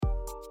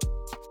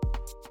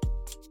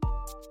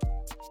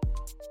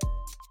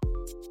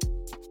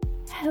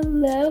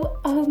Hello,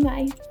 all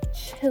my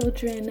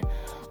children,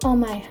 all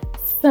my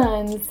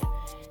sons.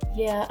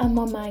 Yeah, I'm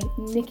on my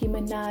Nicki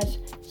Minaj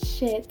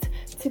shit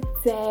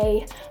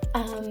today.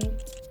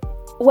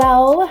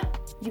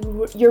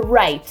 You're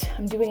right.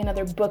 I'm doing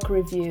another book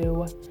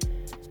review.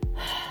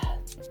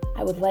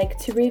 I would like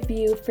to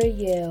review for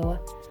you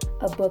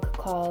a book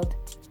called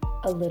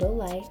A Little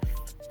Life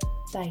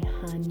by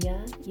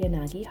Hanya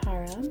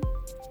Yanagihara.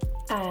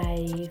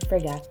 I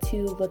forgot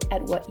to look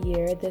at what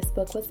year this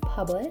book was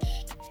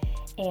published,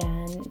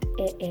 and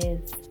it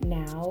is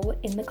now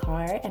in the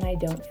car, and I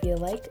don't feel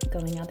like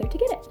going out there to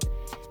get it.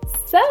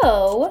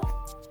 So,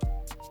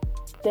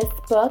 this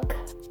book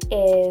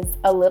is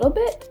a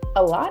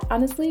lot,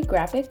 honestly,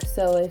 graphic,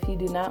 so if you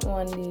do not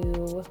want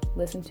to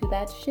listen to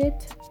that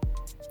shit,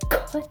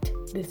 cut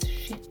this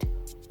shit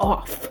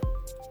off.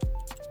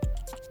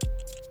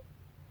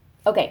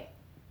 Okay,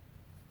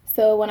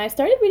 so when I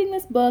started reading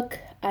this book,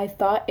 I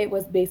thought it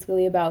was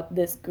basically about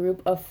this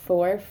group of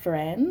 4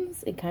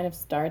 friends.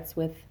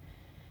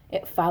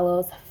 It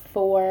follows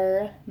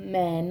 4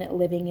 men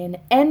living in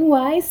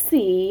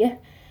NYC.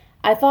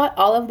 I thought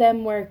all of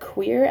them were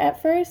queer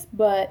at first,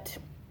 but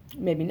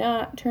maybe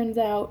not. Turns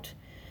out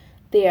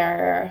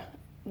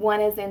one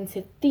is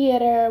into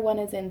theater, one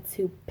is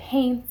into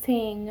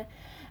painting,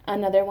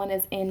 another one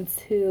is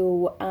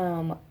into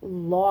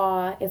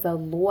law, is a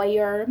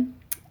lawyer,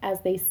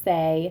 as they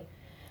say.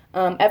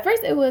 At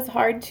first, it was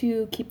hard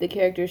to keep the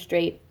characters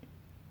straight,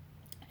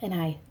 and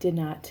I did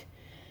not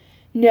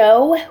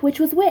know which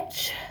was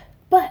which.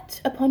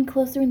 But upon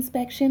closer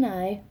inspection,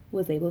 I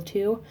was able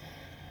to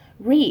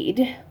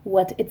read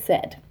what it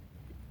said.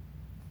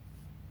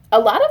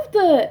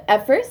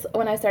 At first,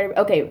 when I started,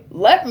 okay,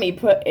 let me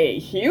put a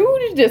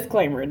huge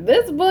disclaimer.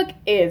 This book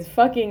is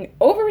fucking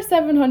over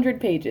 700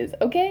 pages,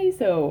 okay?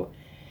 So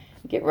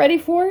get ready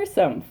for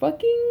some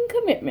fucking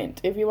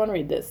commitment if you want to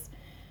read this.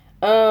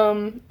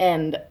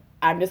 And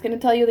I'm just going to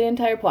tell you the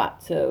entire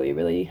plot, so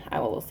I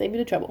will save you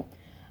the trouble.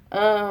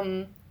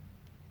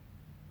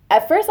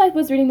 At first I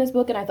was reading this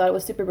book and I thought it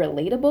was super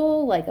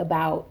relatable, like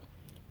about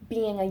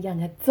being a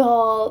young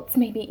adult,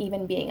 maybe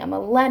even being a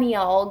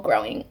millennial,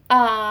 growing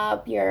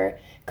up, your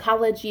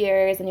college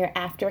years and your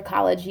after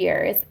college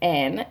years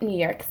in New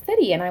York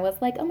City. And I was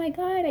like, oh my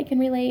God, I can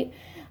relate.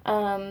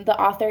 The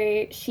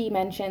author, she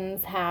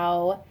mentions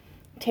how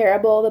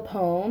terrible the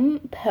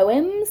poems,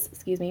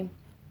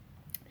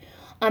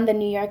 on the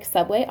New York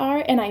subway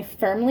are, and I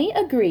firmly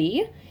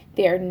agree.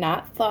 They're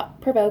not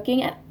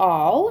thought-provoking at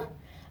all.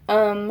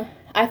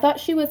 I thought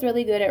she was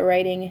really good at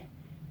writing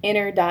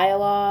inner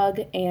dialogue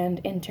and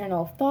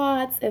internal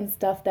thoughts and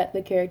stuff that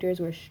the characters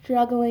were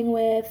struggling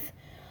with.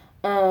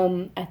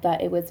 I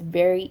thought it was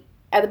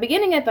at the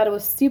beginning, I thought it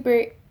was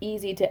super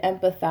easy to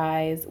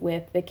empathize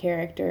with the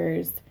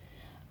characters.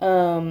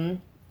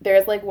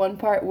 There's like one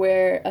part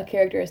where a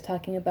character is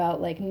talking about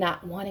like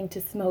not wanting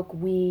to smoke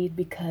weed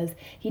because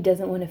he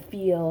doesn't want to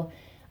feel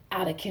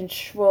out of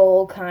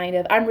control, kind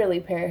of. I'm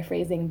really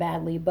paraphrasing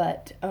badly,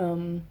 but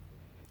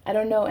I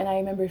don't know. And I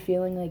remember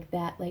feeling like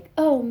that, like,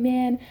 oh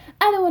man,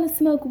 I don't want to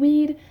smoke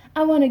weed.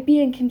 I want to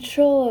be in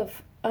control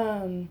of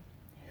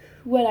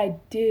what I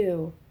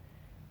do.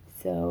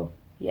 So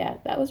yeah,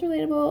 that was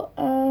relatable.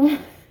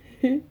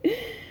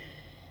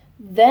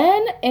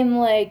 Then in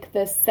like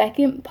the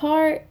second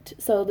part,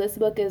 so this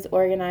book is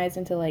organized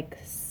into like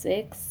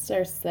 6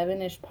 or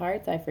 7-ish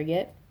parts, I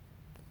forget.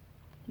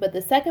 But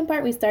the second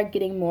part, we start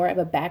getting more of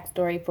a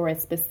backstory for a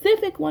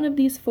specific one of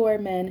these 4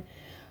 men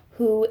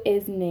who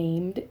is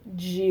named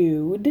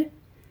Jude.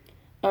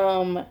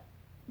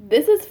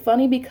 This is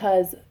funny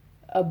because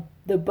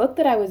the book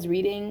that I was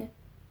reading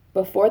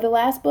before the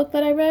last book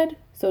that I read,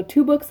 so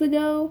 2 books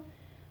ago,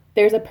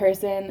 there's a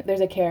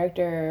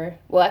character,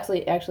 well,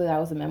 actually that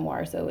was a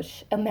memoir, so it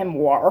was a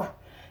memoir.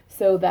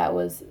 So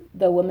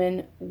the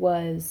woman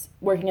was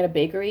working at a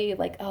bakery,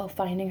 like,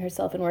 finding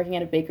herself and working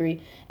at a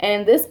bakery.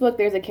 And in this book,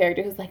 there's a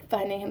character who's, like,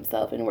 finding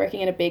himself and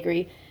working at a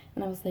bakery.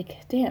 And I was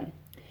like, damn,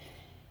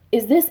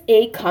 is this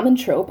a common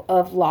trope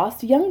of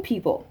lost young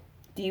people?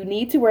 Do you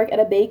need to work at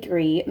a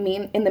bakery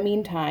in the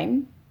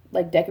meantime,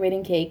 like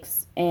decorating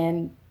cakes?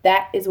 And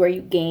that is where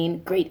you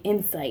gain great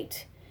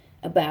insight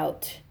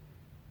about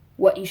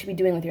what you should be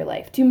doing with your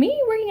life. To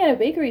me, working at a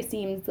bakery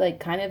seems like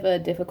kind of a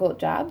difficult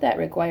job that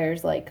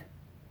requires like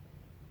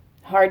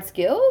hard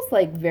skills,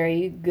 like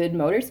very good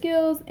motor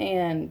skills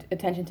and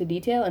attention to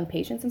detail and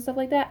patience and stuff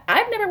like that.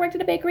 I've never worked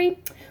at a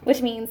bakery,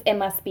 which means it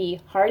must be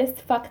hard as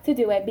fuck to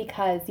do it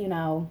because,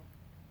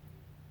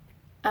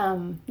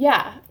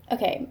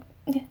 okay,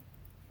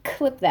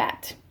 clip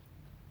that.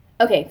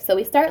 Okay, so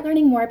we start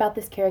learning more about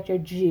this character,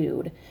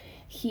 Jude.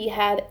 He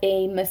had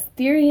a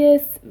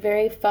mysterious,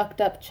 very fucked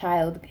up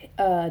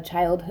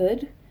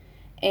childhood,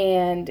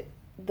 and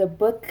the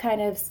book kind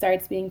of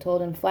starts being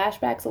told in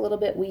flashbacks a little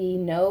bit. We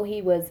know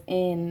he was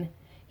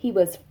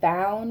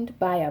found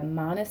by a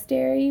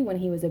monastery when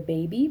he was a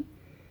baby,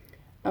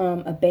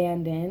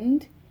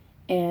 abandoned,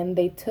 and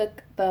they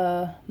took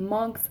the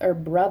monks or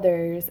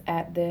brothers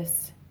at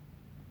this,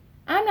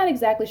 I'm not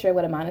exactly sure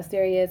what a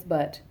monastery is,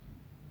 but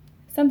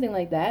something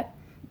like that.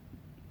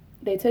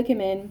 they took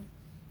him in.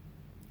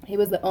 He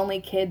was the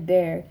only kid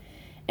there,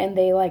 and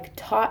they like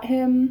taught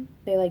him.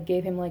 They like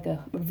gave him like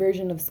a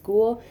version of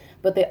school,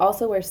 but they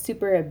also were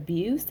super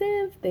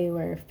abusive. They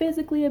were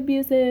physically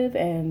abusive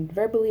and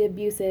verbally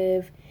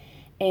abusive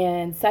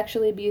and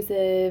sexually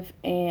abusive,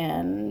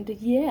 and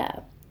yeah.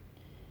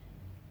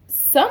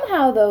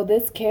 Somehow though,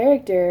 this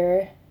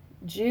character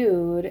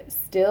Jude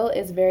still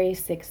is very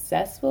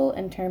successful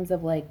in terms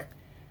of like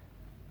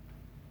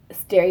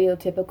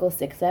stereotypical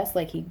success.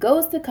 Like he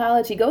goes to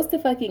college, he goes to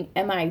fucking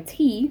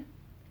MIT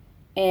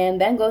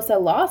and then goes to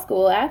law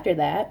school after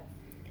that.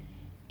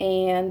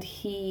 And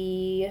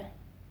he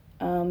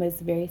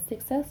is very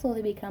successful.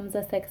 He becomes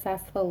a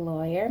successful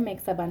lawyer,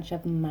 makes a bunch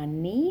of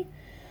money.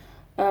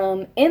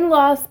 In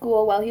law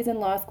school, while he's in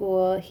law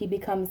school, he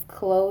becomes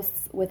close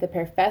with a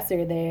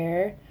professor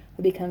there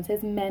who becomes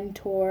his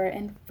mentor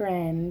and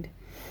friend.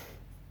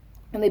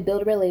 And they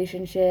build a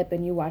relationship,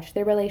 and you watch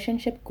their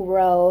relationship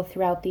grow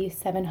throughout these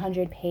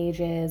 700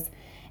 pages.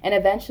 And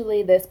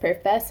eventually, this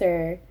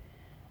professor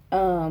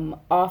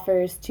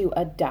offers to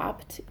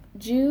adopt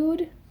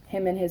Jude.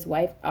 Him and his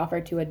wife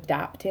offer to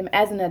adopt him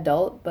as an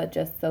adult, but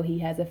just so he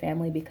has a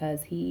family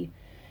because he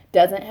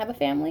doesn't have a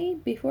family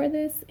before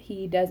this.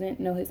 He doesn't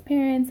know his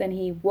parents, and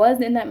he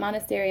was in that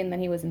monastery, and then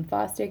he was in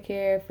foster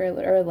care for,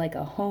 or like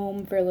a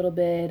home for a little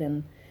bit,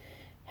 and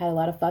had a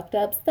lot of fucked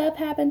up stuff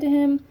happen to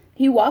him.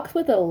 He walks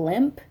with a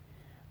limp,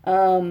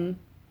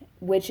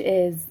 which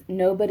is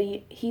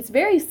nobody. He's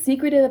very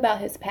secretive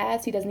about his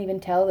past. He doesn't even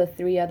tell the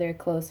 3 other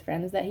close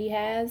friends that he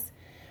has,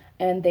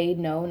 and they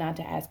know not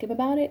to ask him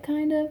about it,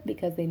 kind of,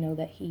 because they know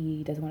that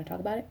he doesn't want to talk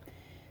about it.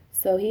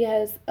 So he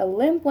has a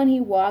limp when he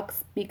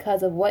walks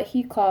because of what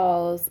he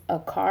calls a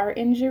car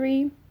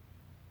injury,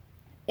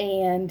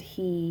 and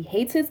he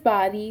hates his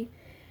body,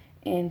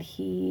 and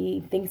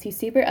he thinks he's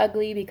super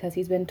ugly because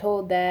he's been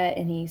told that,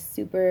 and he's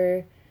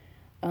super,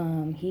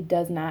 he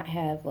does not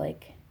have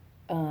like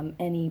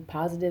any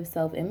positive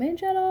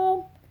self-image at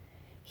all.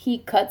 He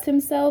cuts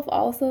himself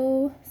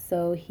also,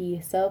 so he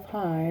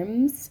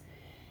self-harms,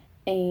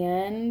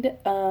 and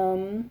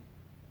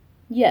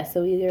yeah,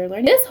 so either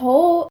learn this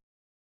whole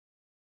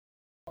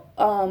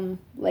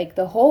like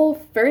the whole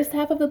first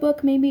half of the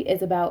book maybe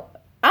is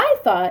about, I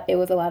thought it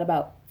was a lot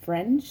about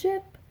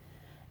friendship,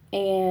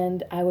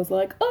 and I was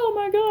like, oh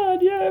my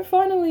god, yeah,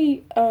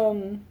 finally.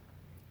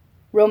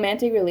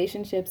 Romantic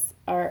relationships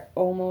are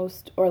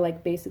almost, or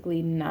like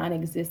basically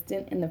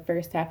non-existent in the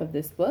first half of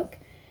this book,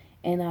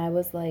 and I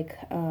was like,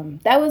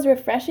 that was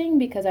refreshing,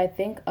 because I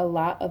think a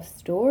lot of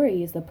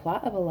stories, the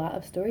plot of a lot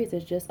of stories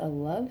is just a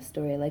love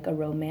story, like a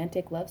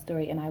romantic love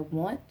story, and I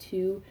want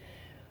to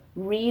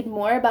read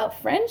more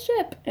about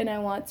friendship, and I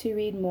want to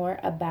read more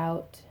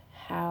about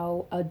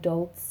how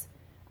adults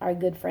are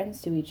good friends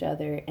to each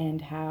other,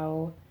 and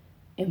how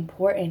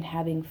important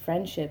having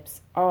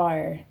friendships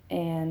are.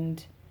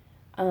 And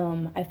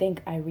I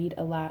think I read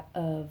a lot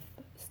of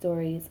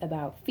stories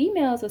about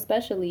females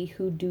especially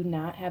who do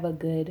not have a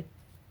good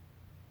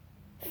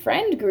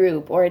friend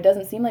group, or it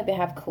doesn't seem like they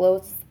have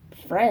close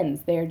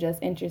friends. They're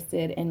just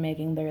interested in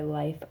making their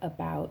life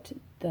about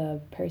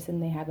the person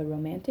they have a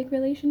romantic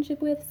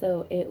relationship with.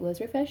 So it was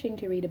refreshing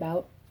to read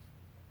about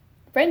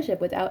friendship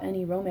without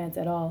any romance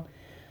at all.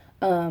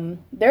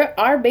 There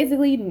are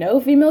basically no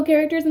female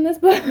characters in this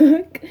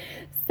book,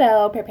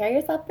 so prepare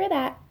yourself for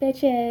that,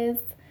 bitches.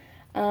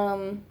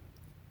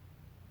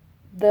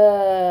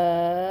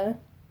 The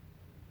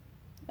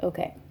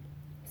okay,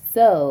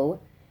 so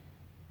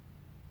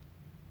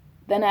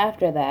then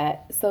after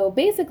that, so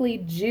basically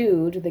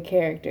Jude, the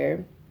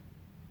character,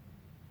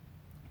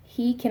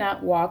 he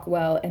cannot walk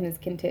well, and his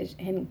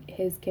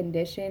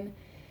condition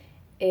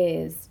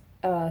is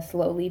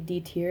slowly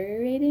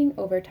deteriorating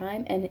over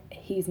time, and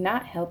he's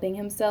not helping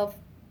himself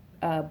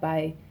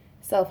by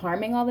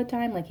self-harming all the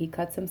time. Like he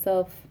cuts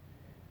himself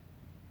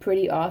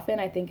pretty often.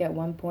 I think at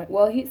one point,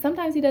 well, he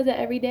sometimes he does it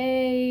every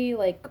day,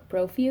 like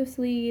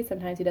profusely.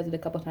 Sometimes he does it a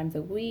couple times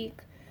a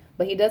week,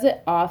 but he does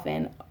it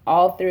often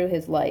all through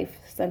his life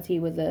since he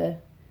was a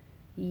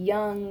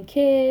young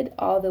kid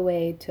all the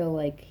way till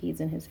like he's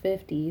in his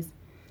 50s.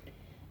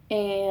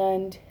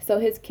 And so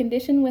his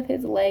condition with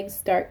his legs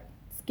starts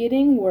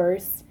getting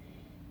worse.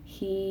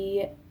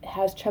 He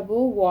has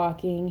trouble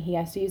walking. He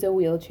has to use a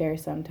wheelchair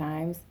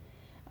sometimes.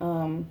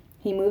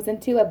 He moves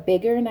into a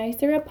bigger,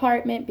 nicer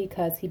apartment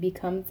because he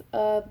becomes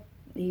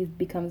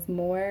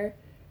more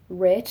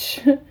rich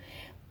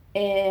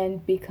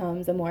and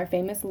becomes a more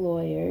famous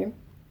lawyer.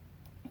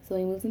 So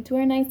he moves into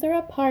a nicer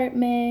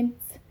apartment.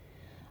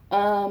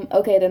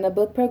 Okay, then the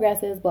book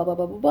progresses, blah, blah,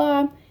 blah, blah,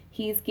 blah.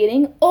 He's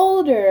getting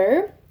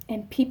older,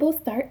 and people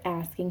start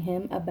asking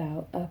him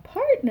about a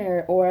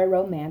partner or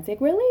romantic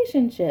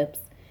relationships.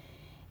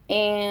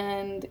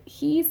 And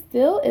he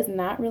still is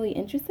not really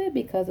interested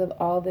because of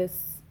all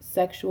this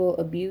sexual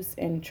abuse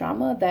and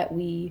trauma that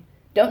we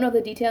don't know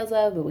the details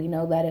of, but we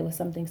know that it was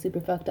something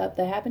super fucked up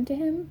that happened to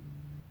him.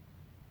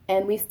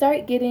 And we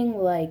start getting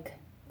like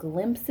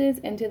glimpses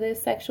into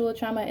this sexual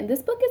trauma. And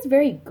this book is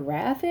very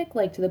graphic,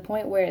 like to the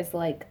point where it's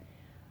like,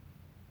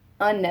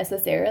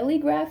 unnecessarily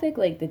graphic,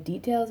 like the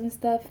details and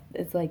stuff.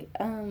 It's like,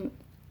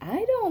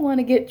 I don't want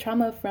to get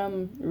trauma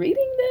from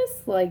reading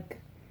this. Like,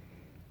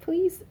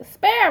 please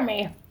spare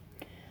me.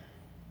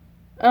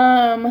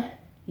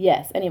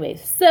 Yes,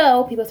 anyways.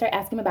 So people start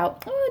asking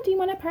about, oh, do you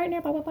want a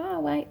partner? Blah, blah, blah.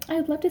 Why?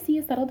 I'd love to see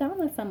you settle down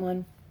with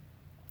someone.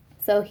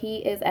 So he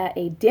is at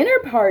a dinner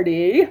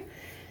party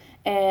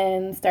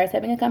and starts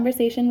having a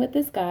conversation with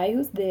this guy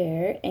who's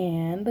there,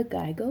 and the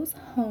guy goes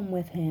home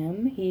with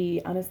him.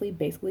 He honestly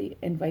basically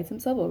invites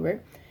himself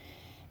over.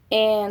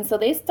 And so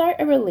they start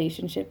a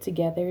relationship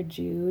together,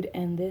 Jude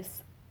and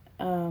this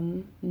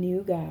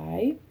new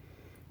guy.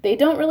 They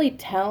don't really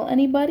tell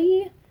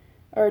anybody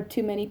or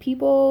too many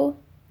people,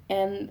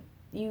 and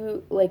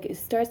you like it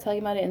starts talking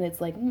about it, and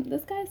it's like,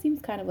 this guy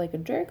seems kind of like a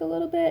jerk a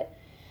little bit.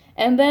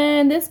 And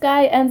then this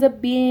guy ends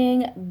up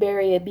being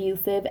very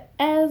abusive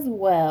as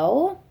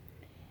well.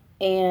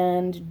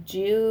 And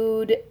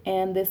Jude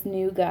and this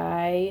new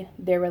guy,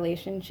 their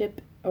relationship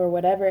or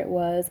whatever it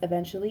was,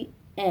 eventually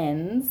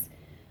ends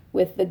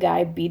with the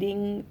guy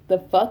beating the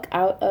fuck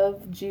out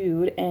of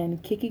Jude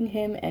and kicking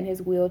him and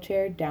his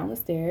wheelchair down the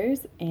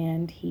stairs.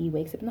 And he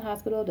wakes up in the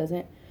hospital,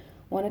 doesn't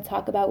want to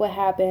talk about what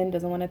happened,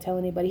 doesn't want to tell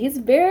anybody.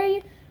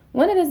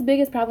 One of his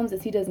biggest problems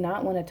is he does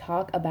not want to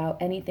talk about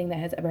anything that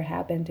has ever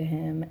happened to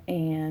him.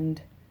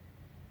 And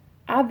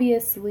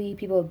obviously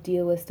people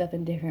deal with stuff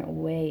in different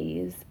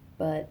ways,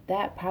 but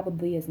that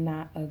probably is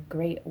not a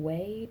great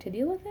way to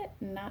deal with it.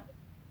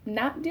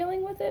 Not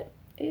dealing with it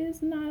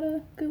is not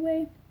a good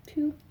way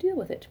to deal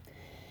with it.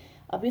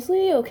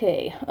 Obviously,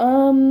 okay.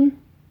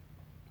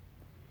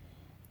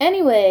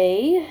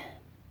 Anyway,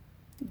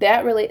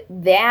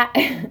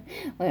 the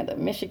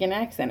Michigan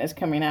accent is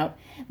coming out.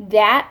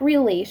 That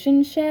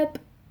relationship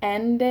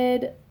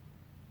ended.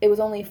 It was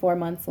only 4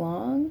 months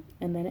long,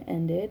 and then it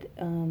ended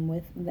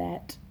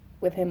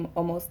with him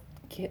almost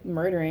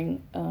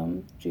murdering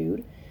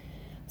Jude.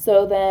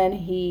 So then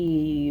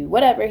he's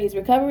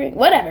recovering.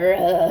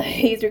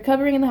 He's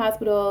recovering in the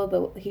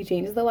hospital. He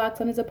changes the locks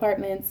on his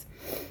apartments.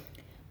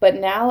 But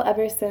now,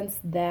 ever since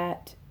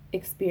that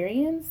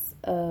experience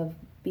of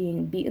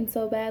being beaten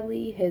so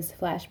badly, his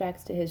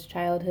flashbacks to his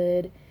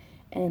childhood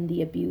and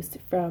the abuse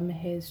from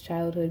his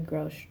childhood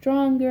grow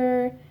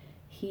stronger.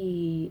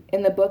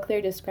 In the book,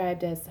 they're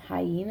described as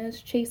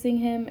hyenas chasing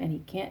him, and he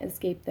can't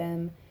escape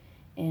them,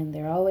 and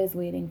they're always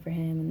waiting for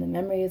him, and the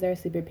memories are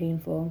super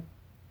painful.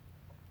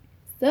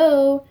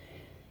 So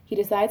he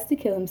decides to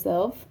kill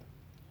himself.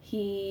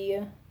 He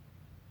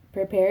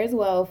prepares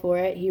well for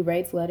it. He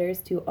writes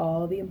letters to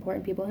all the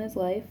important people in his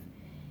life,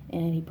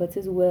 and he puts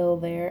his will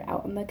there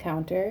out on the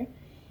counter.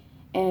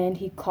 And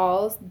he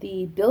calls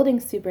the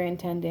building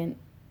superintendent,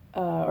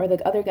 or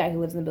the other guy who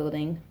lives in the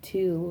building,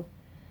 to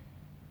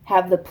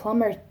have the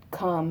plumber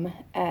come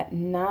at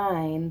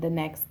 9 the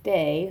next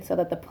day so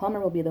that the plumber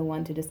will be the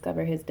one to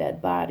discover his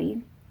dead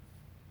body.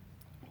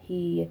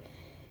 He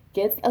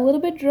gets a little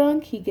bit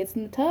drunk. He gets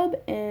in the tub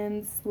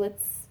and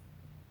slits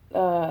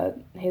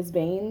his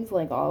veins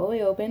like all the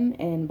way open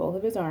in both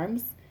of his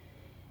arms.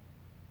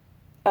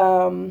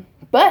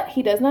 But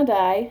he does not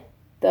die.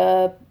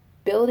 The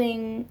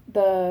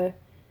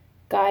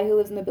guy who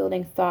lives in the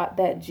building thought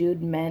that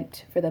Jude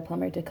meant for the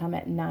plumber to come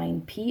at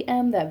 9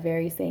 p.m. that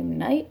very same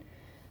night.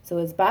 So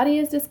his body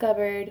is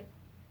discovered,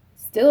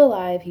 still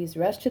alive. He's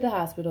rushed to the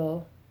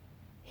hospital.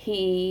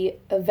 He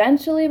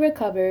eventually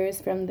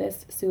recovers from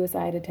this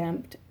suicide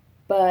attempt,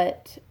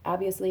 but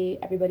obviously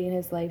everybody in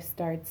his life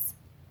starts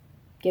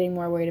getting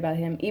more worried about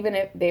him, even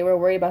if they were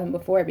worried about him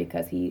before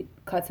because he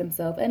cuts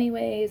himself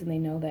anyways, and they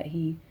know that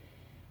he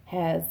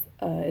is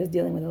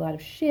dealing with a lot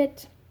of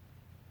shit.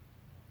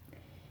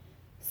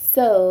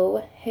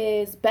 So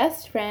his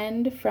best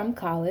friend from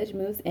college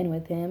moves in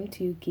with him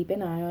to keep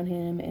an eye on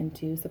him and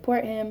to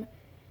support him.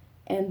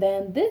 And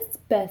then this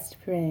best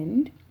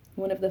friend,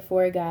 one of the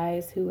 4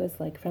 guys who was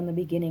like from the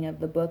beginning of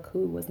the book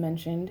who was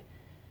mentioned,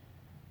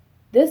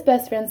 this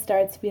best friend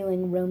starts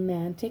feeling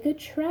romantic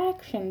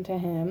attraction to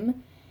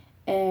him.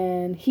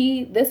 And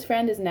this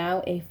friend is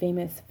now a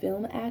famous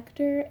film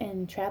actor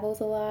and travels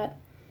a lot.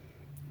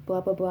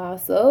 Blah, blah, blah.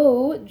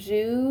 So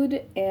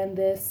Jude and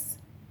this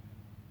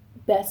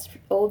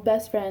old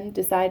best friend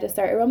decide to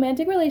start a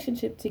romantic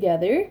relationship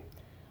together.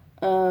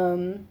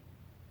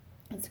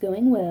 It's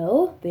going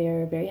well.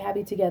 They're very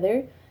happy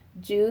together.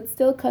 Jude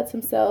still cuts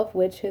himself,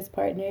 which his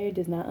partner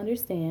does not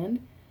understand.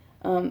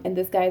 And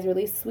this guy's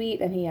really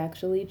sweet, and he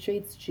actually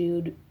treats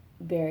Jude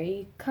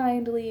very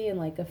kindly and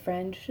like a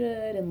friend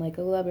should and like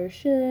a lover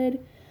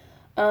should.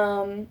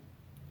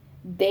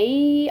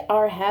 They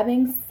are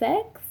having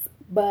sex,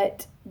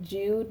 but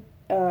Jude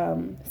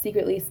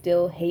secretly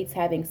still hates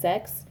having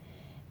sex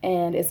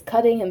and is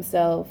cutting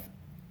himself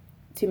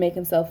to make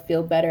himself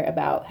feel better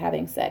about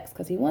having sex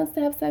because he wants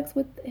to have sex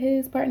with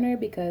his partner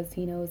because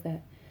he knows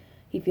that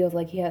he feels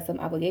like he has some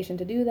obligation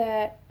to do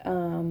that,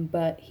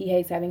 but he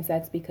hates having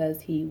sex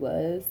because he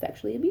was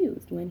sexually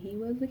abused when he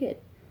was a kid.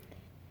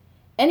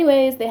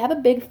 Anyways, they have a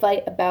big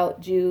fight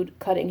about Jude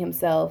cutting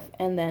himself,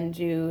 and then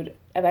Jude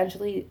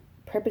eventually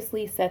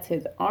purposely sets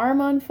his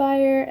arm on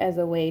fire as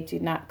a way to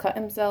not cut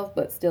himself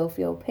but still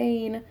feel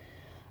pain.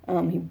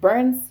 He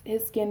burns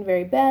his skin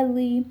very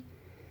badly.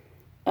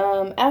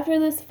 After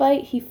this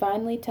fight, he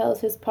finally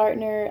tells his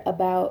partner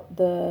about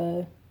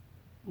the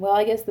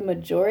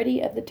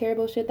majority of the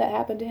terrible shit that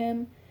happened to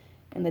him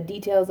and the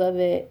details of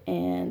it,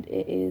 and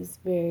it is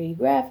very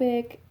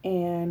graphic,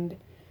 and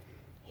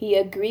he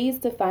agrees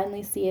to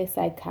finally see a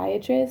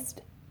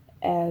psychiatrist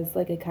as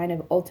like a kind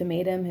of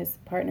ultimatum. His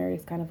partner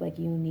is kind of like,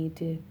 you need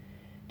to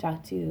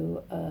talk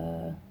to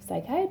a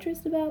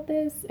psychiatrist about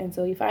this, and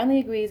so he finally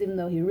agrees, even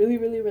though he really,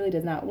 really, really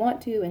does not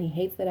want to, and he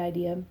hates that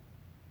idea.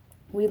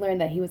 We learned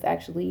that he was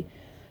actually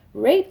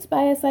raped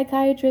by a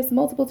psychiatrist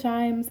multiple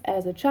times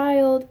as a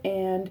child,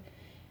 and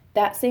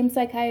that same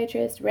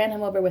psychiatrist ran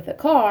him over with a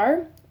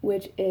car,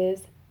 which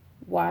is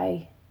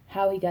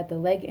how he got the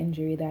leg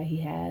injury that he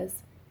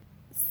has.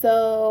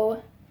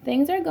 So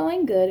things are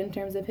going good in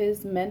terms of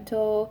his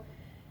mental,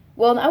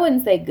 well, I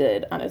wouldn't say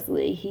good,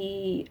 honestly.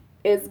 He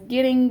is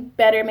getting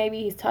better.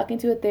 Maybe he's talking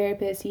to a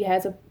therapist. He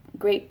has a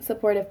great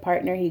supportive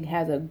partner.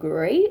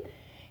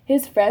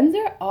 His friends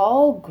are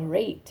all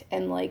great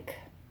and like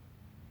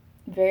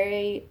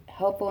very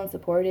helpful and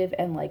supportive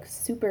and like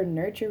super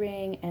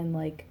nurturing and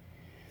like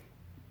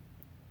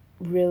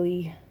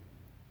really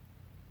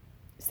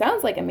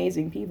sounds like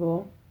amazing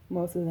people,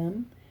 most of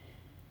them.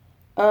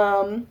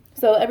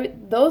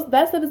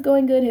 That stuff is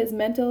going good. His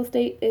mental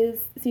state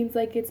seems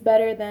like it's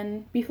better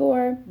than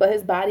before, but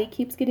his body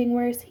keeps getting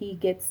worse. He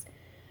gets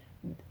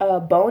a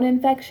bone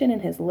infection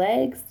in his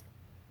legs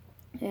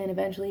and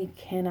eventually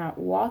cannot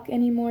walk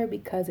anymore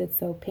because it's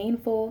so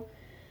painful.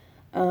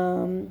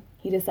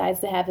 He decides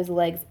to have his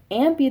legs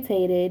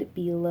amputated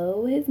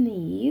below his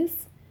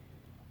knees.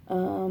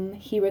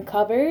 He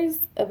recovers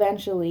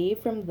eventually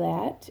from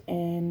that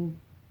and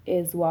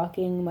is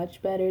walking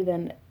much better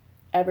than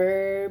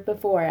ever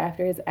before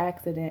after his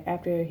accident,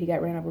 after he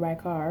got ran over by a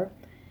car.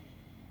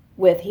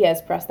 He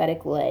has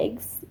prosthetic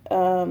legs.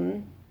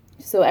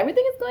 So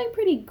everything is going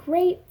pretty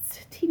great,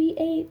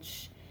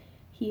 TBH.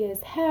 He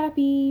is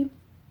happy.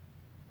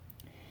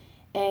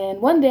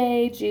 And one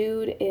day,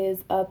 Jude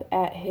is up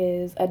at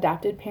his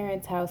adopted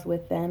parents' house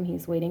with them.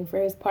 He's waiting for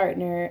his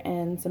partner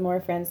and some more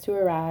friends to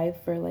arrive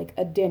for like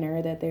a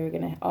dinner that they were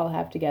going to all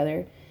have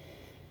together.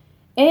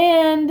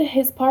 And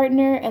his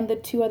partner and the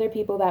two other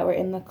people that were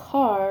in the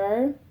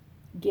car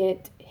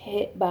get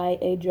hit by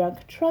a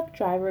drunk truck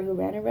driver who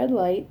ran a red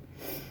light.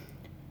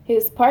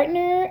 His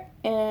partner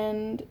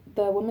and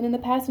the woman in the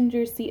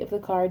passenger seat of the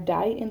car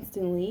die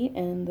instantly,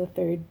 and the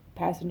third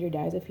passenger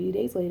dies a few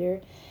days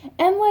later.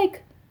 And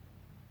like,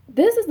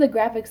 this is the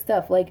graphic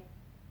stuff. Like,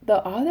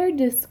 the author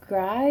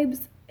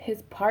describes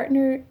his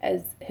partner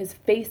as his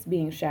face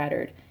being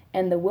shattered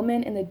and the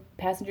woman in the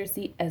passenger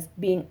seat as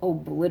being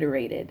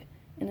obliterated.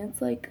 And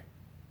it's like,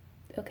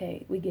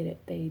 okay, we get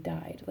it. They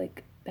died.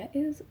 Like, that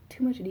is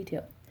too much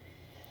detail.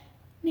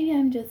 Maybe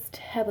I'm just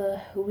have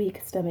a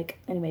weak stomach.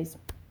 Anyways.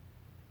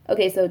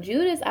 Okay, so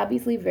Jude is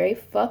obviously very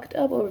fucked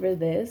up over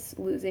this,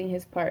 losing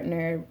his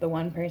partner, the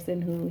one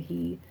person who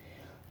he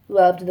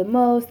loved the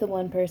most, the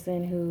one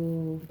person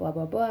who blah,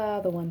 blah, blah,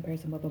 the one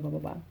person blah, blah, blah, blah,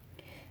 blah.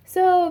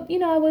 So,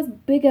 I was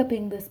big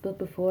upping this book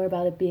before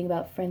about it being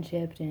about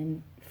friendship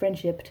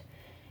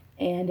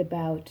and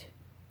about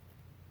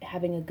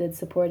having a good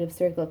supportive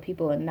circle of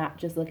people and not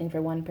just looking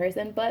for one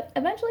person. But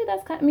eventually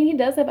he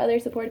does have other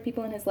supportive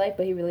people in his life,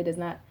 but he really does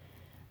not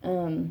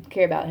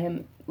care about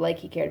him like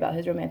he cared about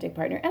his romantic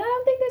partner. And I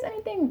don't think there's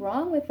anything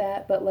wrong with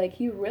that, but like,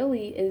 he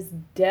really is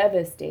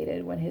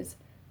devastated when his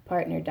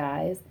partner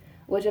dies,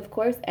 which of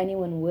course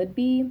anyone would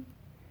be,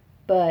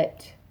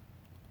 but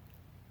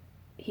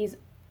he's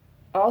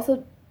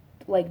also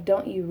like,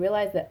 don't you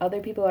realize that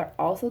other people are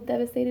also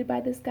devastated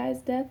by this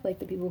guy's death? Like,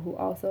 the people who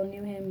also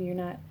knew him. You're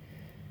not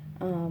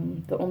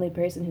the only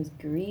person who's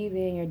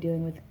grieving or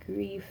dealing with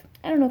grief.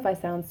 I don't know if I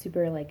sound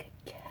super like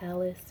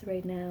callous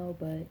right now,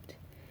 but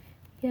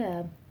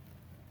yeah.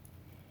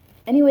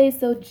 Anyway,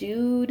 so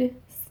Jude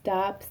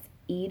stops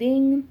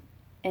eating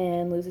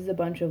and loses a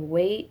bunch of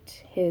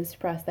weight. His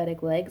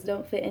prosthetic legs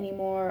don't fit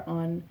anymore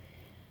on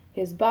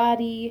his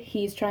body.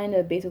 He's trying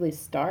to basically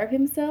starve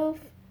himself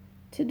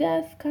to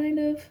death, kind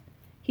of.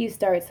 He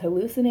starts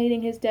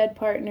hallucinating his dead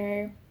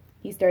partner.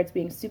 He starts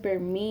being super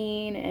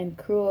mean and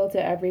cruel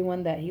to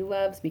everyone that he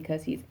loves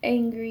because he's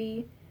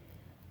angry.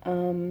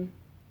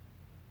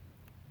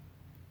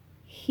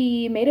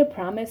 He made a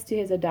promise to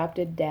his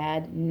adopted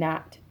dad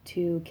not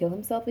to kill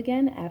himself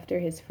again after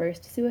his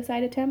first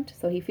suicide attempt.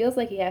 So he feels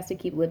like he has to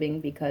keep living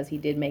because he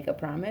did make a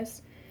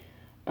promise.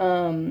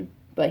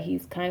 But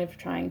he's kind of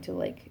trying to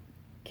like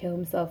kill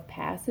himself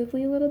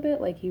passively a little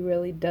bit. Like, he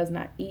really does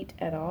not eat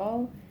at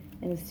all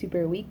and is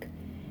super weak.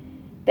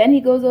 Then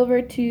he goes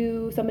over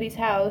to somebody's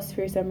house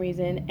for some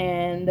reason,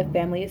 and the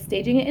family is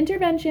staging an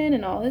intervention,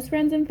 and all his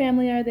friends and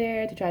family are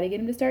there to try to get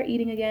him to start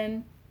eating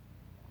again.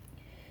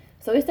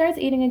 So he starts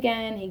eating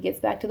again. He gets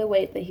back to the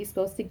weight that he's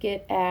supposed to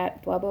get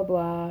at, blah, blah,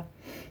 blah.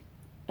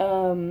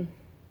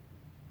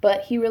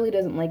 But he really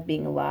doesn't like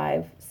being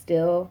alive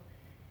still.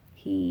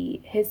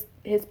 His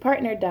his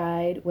partner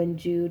died when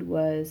Jude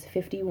was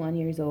 51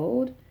 years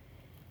old,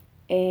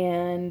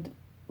 and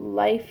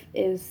life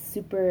is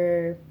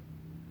super,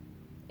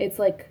 it's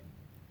like,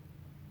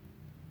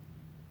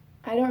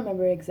 I don't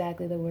remember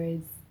exactly the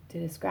words to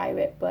describe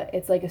it, but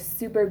it's like a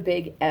super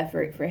big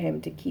effort for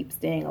him to keep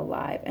staying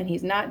alive. And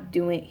he's not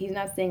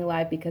staying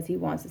alive because he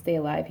wants to stay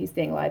alive. He's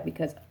staying alive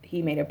because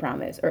he made a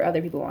promise or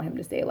other people want him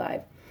to stay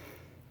alive.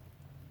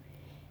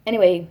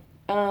 Anyway,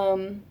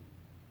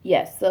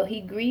 yes, so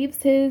he grieves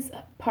his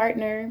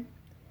partner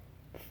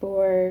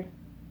for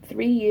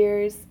 3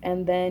 years,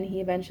 and then he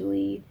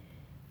eventually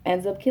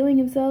ends up killing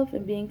himself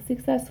and being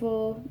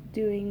successful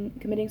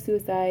committing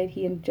suicide.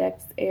 He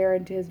injects air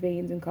into his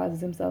veins and causes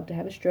himself to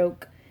have a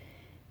stroke,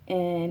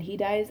 and he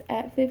dies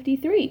at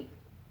 53.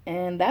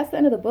 And that's the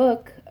end of the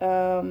book.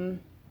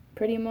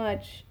 Pretty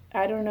much.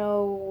 I don't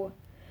know.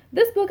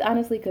 This book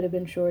honestly could have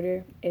been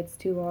shorter. It's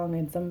too long,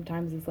 and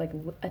sometimes it's like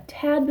a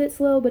tad bit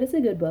slow, but it's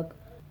a good book.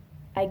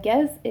 I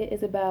guess it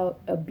is about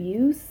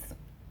abuse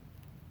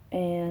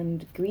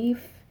and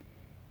grief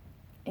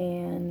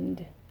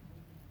and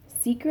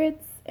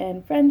secrets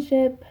and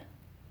friendship,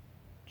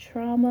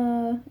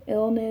 trauma,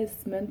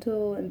 illness,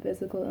 mental and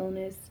physical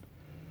illness.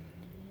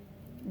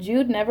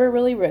 Jude never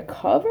really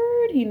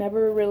recovered. He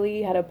never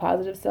really had a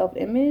positive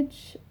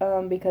self-image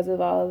because of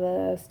all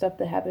the stuff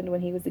that happened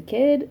when he was a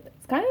kid.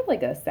 It's kind of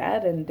like a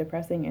sad and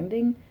depressing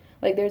ending.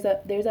 Like there's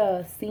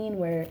a scene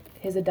where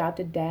his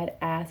adopted dad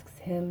asks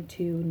him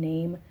to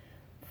name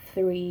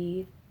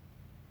three.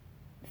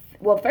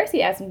 Well, first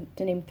he asks him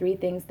to name three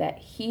things that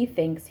he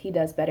thinks he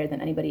does better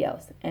than anybody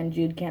else, and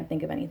Jude can't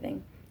think of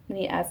anything. Then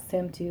he asks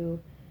him to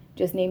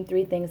just name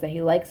three things that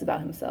he likes about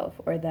himself,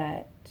 or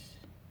that,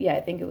 yeah,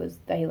 I think it was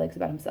that he likes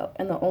about himself.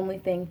 And the only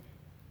thing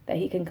that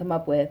he can come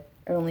up with,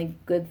 or only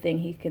good thing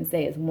he can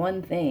say, is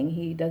one thing.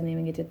 He doesn't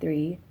even get to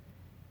three,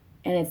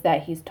 and it's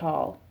that he's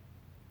tall.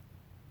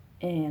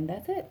 And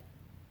that's it.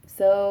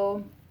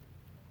 So,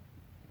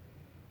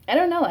 I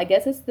don't know. I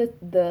guess it's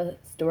the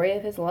story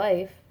of his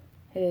life,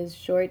 his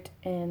short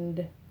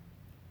and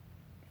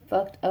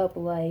fucked up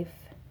life.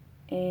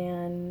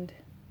 And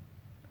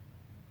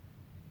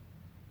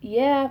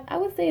yeah, I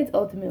would say it's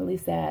ultimately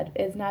sad.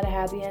 It's not a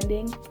happy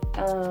ending.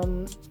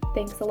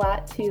 Thanks a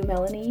lot to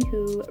Melanie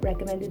who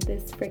recommended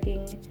this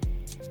freaking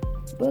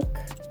book.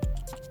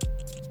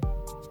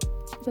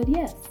 But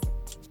yes,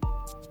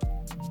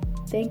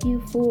 thank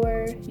you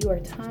for your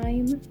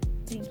time.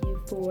 Thank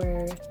you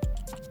for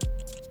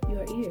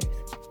your ears.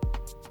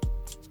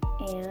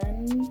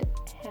 And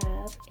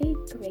have a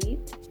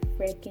great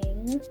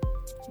freaking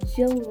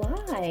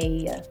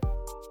July.